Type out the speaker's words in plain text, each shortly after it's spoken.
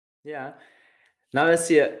Yeah. Now I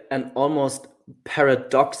see an almost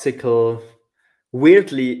paradoxical,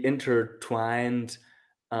 weirdly intertwined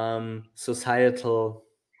societal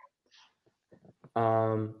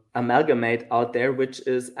amalgamate out there, which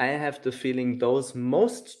is I have the feeling those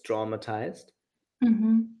most traumatized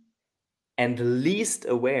and least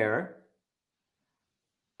aware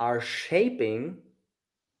are shaping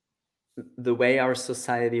the way our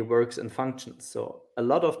society works and functions. So a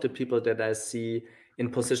lot of the people that I see in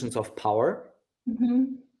positions of power,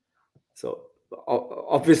 so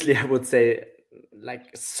obviously I would say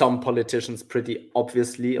like some politicians pretty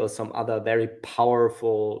obviously, or some other very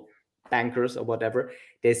powerful bankers or whatever,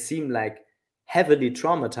 they seem like heavily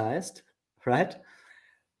traumatized, right?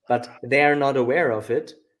 But they are not aware of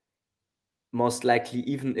it. Most likely,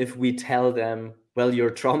 even if we tell them, well,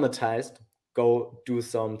 you're traumatized, go do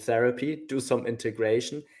some therapy, do some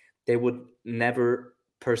integration, they would never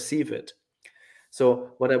perceive it.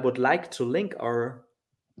 So what I would like to link our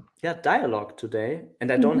dialogue today,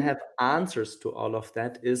 and I don't have answers to all of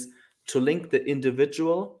that, is to link the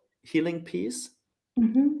individual healing piece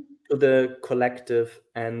to the collective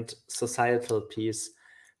and societal piece,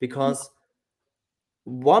 because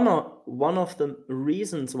one of the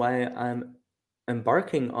reasons why I'm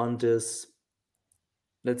embarking on this,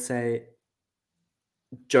 let's say,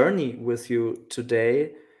 journey with you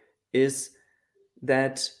today is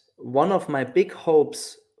that one of my big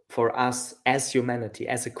hopes for us as humanity,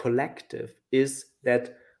 as a collective, is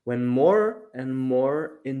that when more and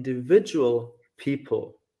more individual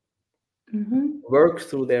people work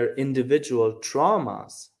through their individual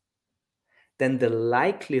traumas, then the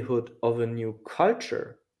likelihood of a new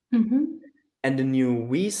culture and a new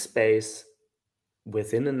we space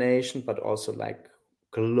within a nation, but also like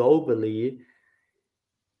globally,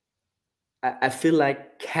 I feel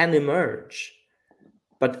like can emerge.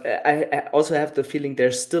 But I also have the feeling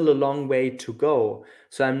there's still a long way to go.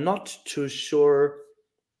 So I'm not too sure,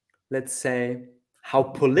 let's say, how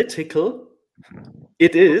political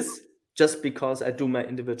it is just because I do my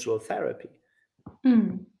individual therapy.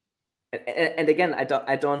 And again,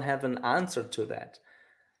 I don't have an answer to that.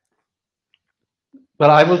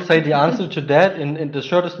 Well, I will say the answer to that in the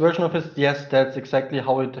shortest version of it, yes, that's exactly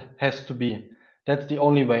how it has to be. That's the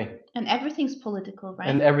only way. And everything's political, right?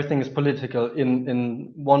 And everything is political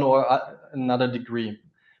in one or another degree.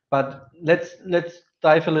 But let's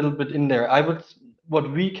dive a little bit in there.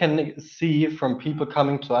 What we can see from people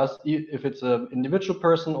coming to us, if it's an individual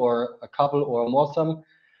person or a couple or more some,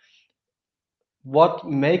 what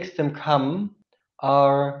makes them come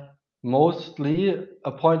are mostly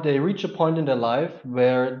they reach a point in their life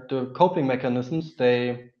where the coping mechanisms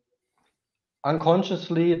they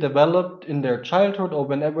unconsciously developed in their childhood or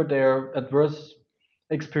whenever their adverse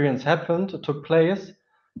experience took place,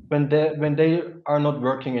 when they are not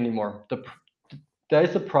working anymore. There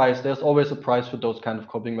is a price. There's always a price for those kind of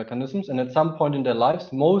coping mechanisms, and at some point in their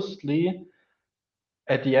lives, mostly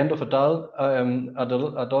at the end of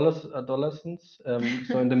adolescence,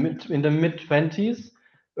 so in the mid 20s,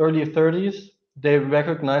 early 30s, they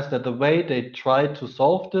recognize that the way they try to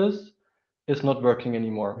solve this is not working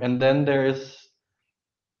anymore, and then there is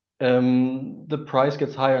the price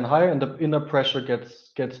gets higher and higher, and the inner pressure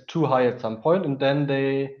gets too high at some point, and then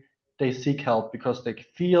they seek help because they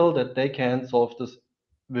feel that they can solve this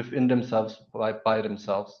within themselves by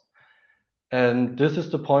themselves. And this is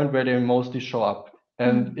the point where they mostly show up.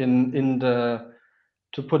 And in the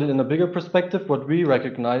to put it in a bigger perspective, what we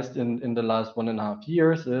recognized in the last 1.5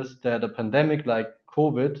 years is that a pandemic like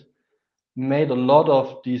COVID made a lot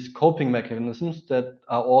of these coping mechanisms that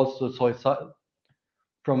are also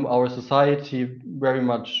from our society very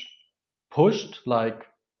much pushed, like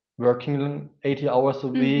working 80 hours a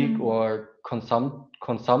week or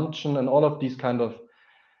consumption and all of these kind of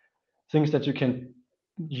things that you can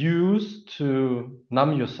use to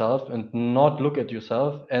numb yourself and not look at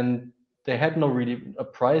yourself. And they had no really a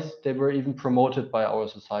price. They were even promoted by our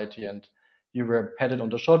society, and you were patted on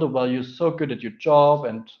the shoulder, well, you're so good at your job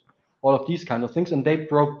and all of these kind of things. And they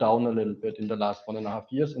broke down a little bit in the last 1.5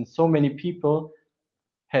 years. And so many people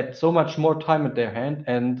had so much more time at their hand,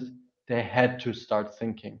 and they had to start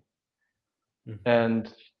thinking.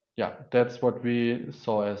 And yeah, that's what we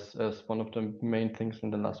saw as one of the main things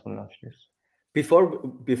in the last 1.5 years.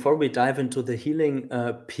 Before we dive into the healing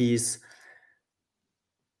piece,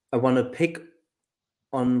 I want to pick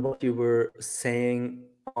on what you were saying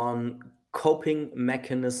on coping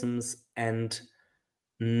mechanisms and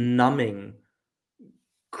numbing.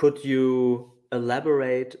 Could you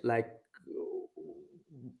elaborate, like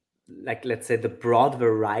let's say, the broad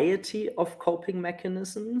variety of coping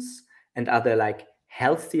mechanisms, and are there like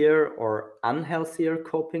healthier or unhealthier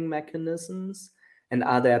coping mechanisms? And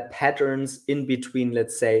are there patterns in between,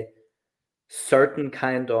 let's say, certain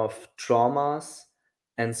kind of traumas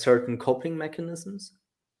and certain coping mechanisms?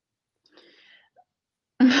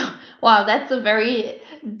 Wow, that's a very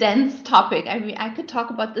dense topic. I mean, I could talk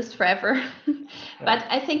about this forever. But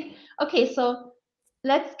I think, okay, so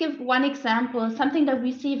let's give one example. Something that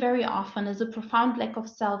we see very often is a profound lack of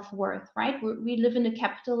self-worth, right? We live in a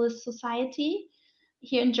capitalist society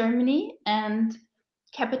here in Germany, and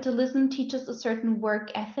capitalism teaches a certain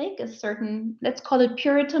work ethic, a certain, let's call it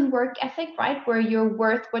Puritan work ethic, right? Where you're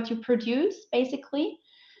worth what you produce, basically.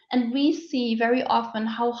 And we see very often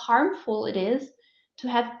how harmful it is to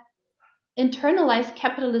have internalized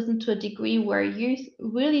capitalism to a degree where you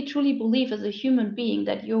really truly believe as a human being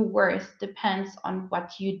that your worth depends on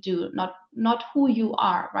what you do, not who you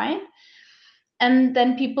are, right? And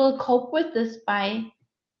then people cope with this by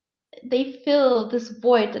they fill this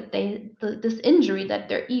void that this injury that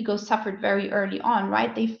their ego suffered very early on,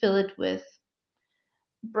 right? They fill it with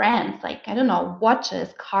brands like, I don't know,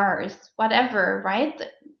 watches, cars, whatever, right?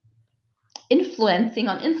 Influencing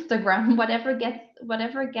on Instagram, whatever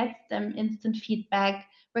gets them instant feedback,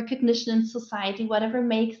 recognition in society, whatever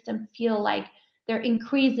makes them feel like they're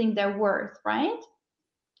increasing their worth, right?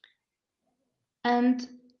 And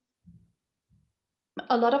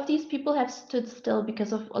a lot of these people have stood still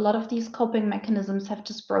because of a lot of these coping mechanisms have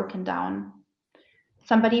just broken down.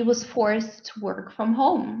 Somebody was forced to work from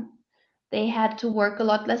home. They had to work a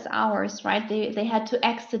lot less hours, right? They had to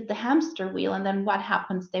exit the hamster wheel. And then what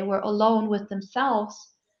happens? They were alone with themselves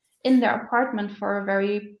in their apartment for a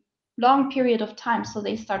very long period of time. So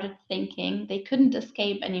they started thinking they couldn't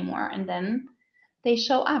escape anymore. And then they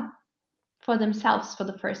show up for themselves for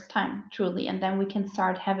the first time, truly. And then we can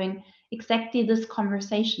start having exactly this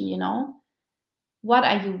conversation, you know? What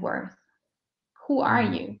are you worth? Who are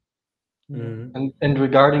you? And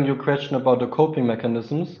regarding your question about the coping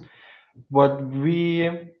mechanisms, what we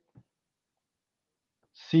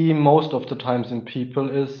see most of the times in people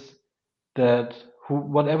is that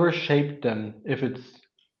whatever shaped them, if it's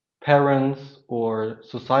parents or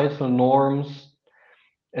societal norms,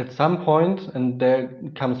 at some point, and there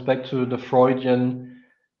comes back to the Freudian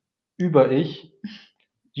Über-Ich,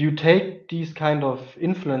 you take these kind of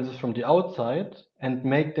influences from the outside and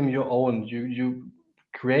make them your own. You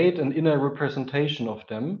create an inner representation of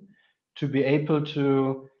them to be able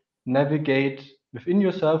to navigate within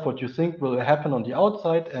yourself what you think will happen on the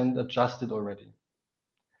outside and adjust it already.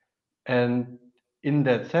 And in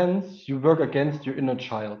that sense, you work against your inner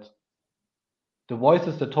child. The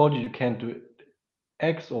voices that told you can't do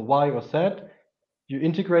X or Y or Z, you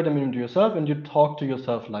integrate them into yourself and you talk to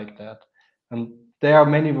yourself like that. And there are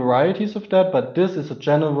many varieties of that, but this is a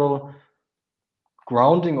general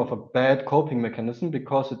grounding of a bad coping mechanism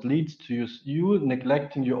because it leads to you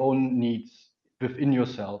neglecting your own needs within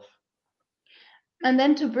yourself. And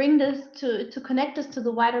then to bring this to connect this to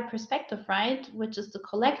the wider perspective, right, which is the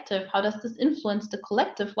collective, how does this influence the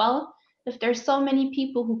collective? Well, if there's so many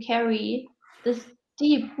people who carry this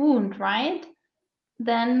deep wound, right,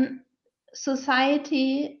 then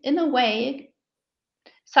society in a way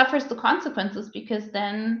suffers the consequences, because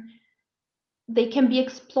then they can be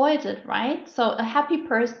exploited, right? So a happy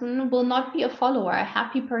person will not be a follower. A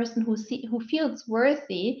happy person who feels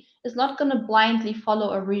worthy is not going to blindly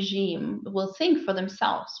follow a regime, will think for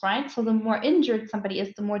themselves, right? So the more injured somebody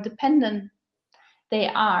is, the more dependent they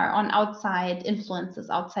are on outside influences,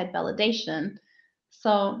 outside validation.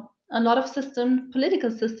 So a lot of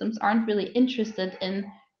political systems aren't really interested in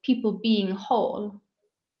people being whole.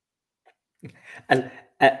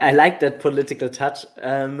 I like that political touch.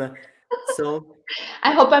 So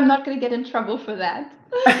I hope I'm not going to get in trouble for that.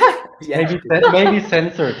 Yeah, maybe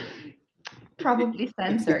censored. Probably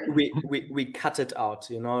censored. We cut it out,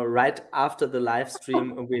 you know, right after the live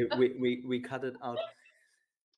stream. We cut it out.